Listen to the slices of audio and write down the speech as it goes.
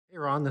Hey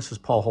Ron, this is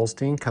Paul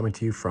Holstein coming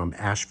to you from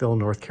Asheville,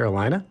 North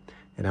Carolina,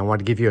 and I want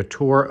to give you a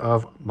tour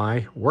of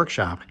my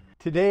workshop.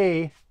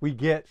 Today we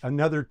get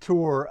another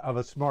tour of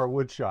a Smart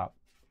Woodshop.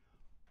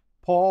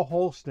 Paul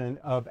Holstein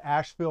of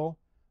Asheville,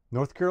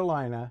 North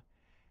Carolina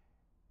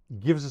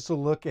gives us a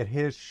look at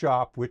his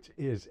shop, which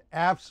is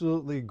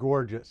absolutely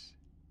gorgeous.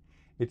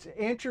 It's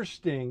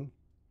interesting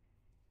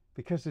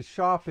because the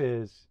shop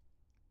is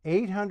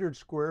 800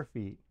 square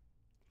feet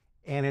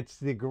and it's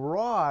the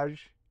garage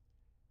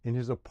in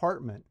his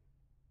apartment.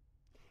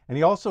 And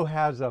he also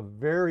has a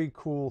very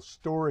cool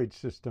storage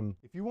system.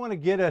 If you want to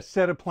get a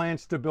set of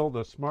plans to build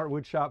a smart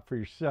wood shop for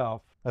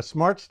yourself, a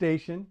smart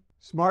station,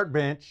 smart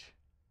bench,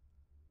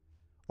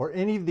 or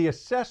any of the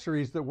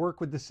accessories that work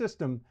with the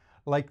system,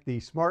 like the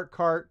smart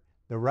cart,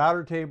 the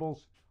router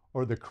tables,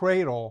 or the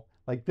cradle,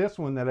 like this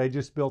one that I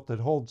just built that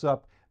holds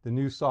up the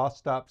new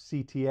SawStop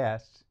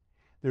CTS,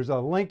 there's a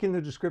link in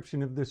the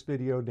description of this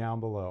video down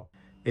below.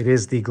 It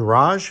is the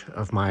garage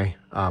of my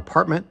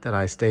apartment that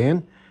I stay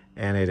in,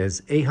 and it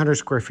is 800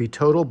 square feet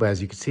total, but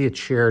as you can see, it's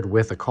shared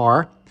with a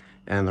car,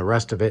 and the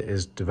rest of it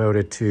is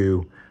devoted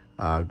to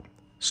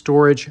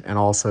storage and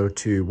also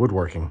to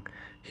woodworking.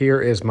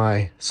 Here is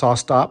my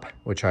SawStop,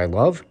 which I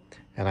love,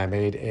 and I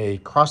made a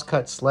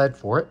crosscut sled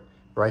for it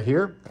right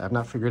here. I've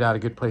not figured out a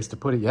good place to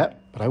put it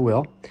yet, but I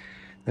will.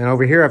 Then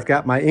over here, I've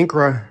got my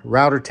Incra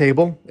router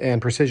table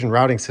and precision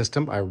routing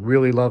system. I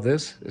really love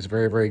this. It's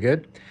very, very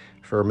good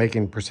for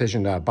making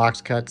precision box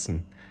cuts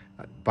and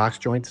box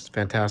joints. It's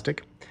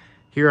fantastic.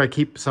 Here I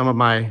keep some of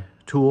my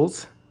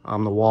tools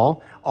on the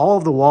wall. All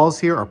of the walls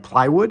here are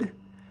plywood,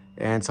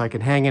 and so I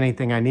can hang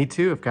anything I need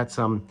to. I've got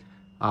some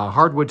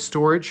hardwood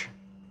storage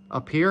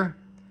up here.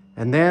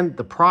 And then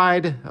the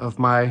pride of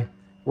my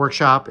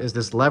workshop is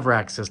this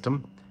Levrack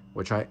system,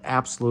 which I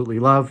absolutely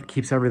love. It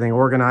keeps everything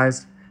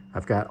organized.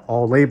 I've got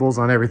all labels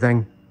on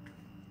everything.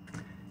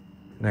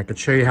 And I could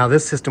show you how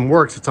this system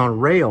works. It's on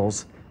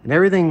rails, and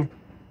everything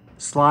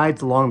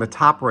slides along the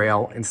top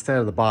rail instead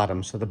of the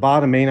bottom. So the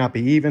bottom may not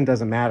be even,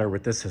 doesn't matter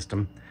with this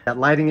system. Got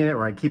lighting in it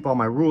where I keep all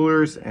my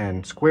rulers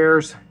and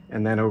squares.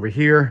 And then over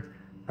here,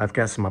 I've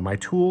got some of my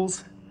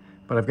tools,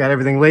 but I've got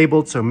everything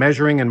labeled. So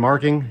measuring and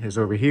marking is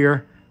over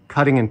here,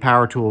 cutting and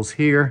power tools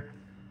here,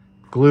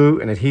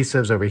 glue and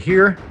adhesives over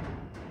here.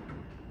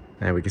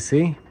 And we can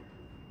see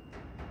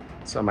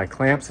some of my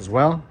clamps as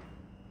well.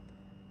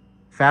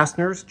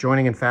 Fasteners,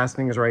 joining and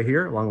fastening is right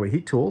here, along with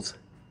heat tools.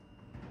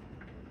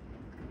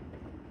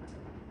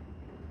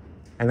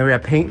 And then we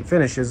have paint and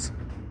finishes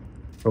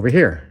over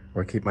here,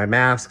 where I keep my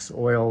masks,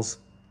 oils,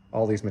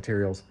 all these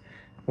materials.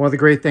 One of the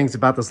great things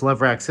about this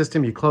Levrack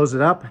system, you close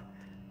it up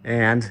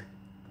and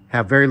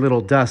have very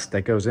little dust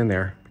that goes in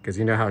there, because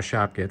you know how a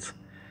shop gets.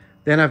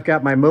 Then I've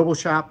got my mobile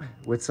shop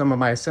with some of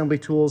my assembly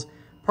tools.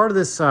 Part of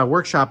this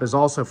workshop is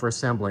also for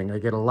assembling. I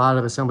get a lot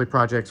of assembly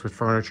projects with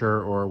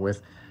furniture or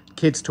with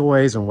kids'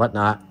 toys and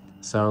whatnot.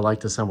 So I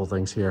like to assemble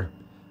things here.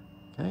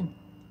 Okay,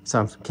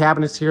 some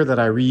cabinets here that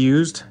I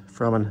reused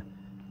from an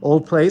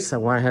old place I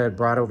went ahead and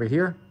brought over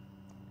here.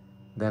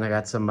 Then I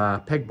got some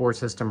pegboard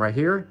system right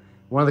here.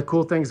 One of the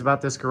cool things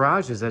about this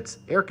garage is it's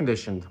air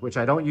conditioned, which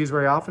I don't use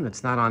very often.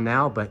 It's not on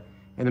now, but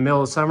in the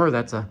middle of summer,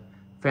 that's a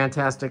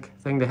fantastic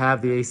thing to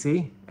have the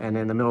AC. And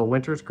in the middle of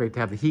winter, it's great to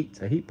have the heat,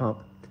 a heat pump.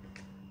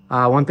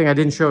 One thing I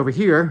didn't show over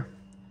here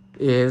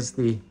is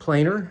the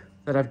planer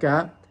that I've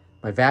got,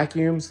 my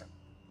vacuums,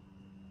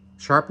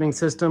 sharpening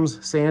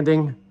systems,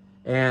 sanding,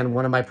 and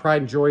one of my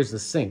pride and joys, the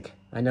sink.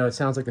 I know it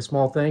sounds like a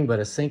small thing, but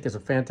a sink is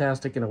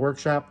fantastic in a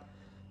workshop.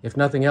 If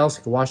nothing else,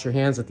 you can wash your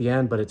hands at the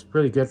end, but it's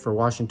pretty good for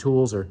washing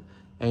tools or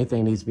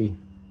anything that needs to be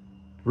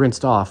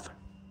rinsed off.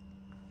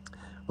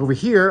 Over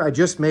here, I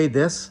just made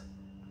this.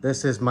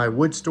 This is my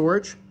wood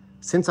storage.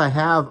 Since I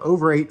have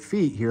over 8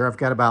 feet here, I've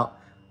got about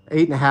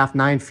 8.5,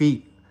 9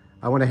 feet.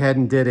 I went ahead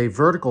and did a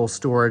vertical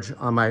storage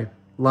on my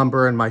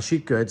lumber and my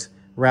sheet goods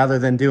rather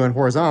than doing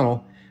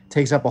horizontal. It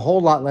takes up a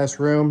whole lot less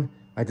room.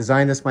 I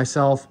designed this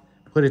myself,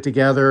 put it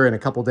together in a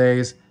couple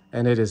days,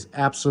 and it is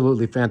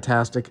absolutely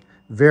fantastic.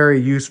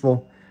 Very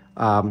useful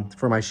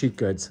for my sheet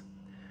goods.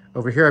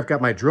 Over here, I've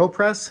got my drill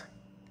press,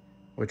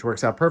 which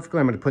works out perfectly.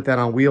 I'm going to put that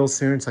on wheels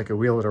soon so I can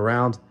wheel it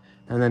around.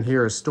 And then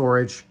here is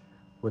storage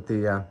with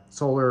the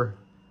solar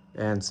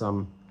and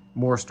some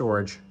more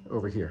storage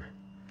over here.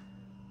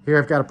 Here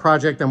I've got a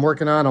project I'm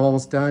working on. I'm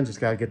almost done.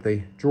 Just got to get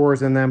the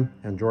drawers in them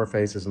and drawer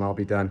faces, and I'll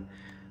be done.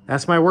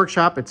 That's my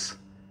workshop. It's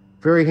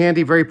very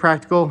handy, very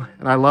practical,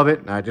 and I love it.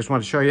 And I just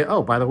want to show you,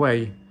 oh, by the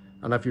way,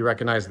 I don't know if you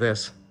recognize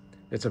this.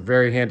 It's a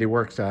very handy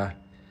work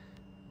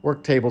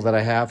table that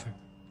I have,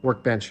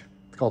 workbench.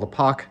 It's called a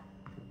Paulk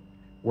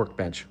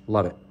workbench.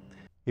 Love it.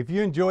 If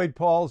you enjoyed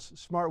Paul's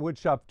Smart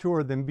Woodshop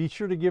tour, then be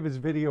sure to give his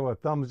video a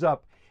thumbs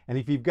up. And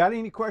if you've got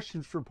any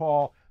questions for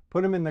Paul,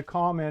 put them in the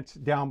comments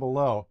down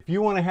below. If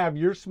you want to have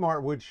your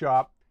Smart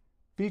Woodshop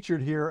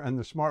featured here on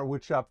the Smart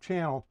Woodshop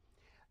channel,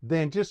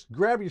 then just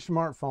grab your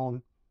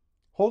smartphone,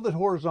 hold it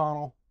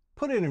horizontal,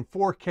 put it in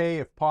 4K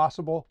if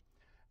possible,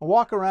 and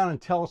walk around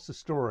and tell us the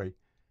story.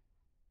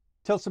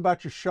 Tell us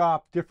about your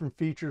shop, different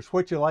features,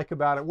 what you like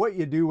about it, what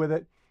you do with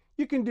it.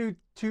 You can do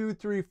 2,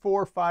 3,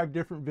 4, 5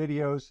 different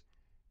videos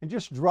and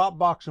just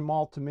Dropbox them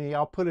all to me.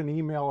 I'll put an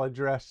email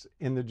address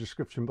in the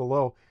description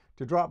below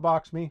to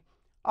Dropbox me.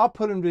 I'll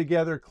put them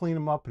together, clean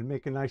them up, and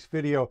make a nice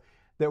video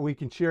that we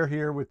can share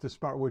here with the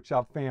Smart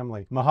Woodshop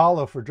family.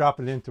 Mahalo for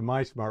dropping into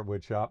my Smart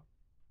Woodshop.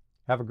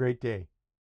 Have a great day.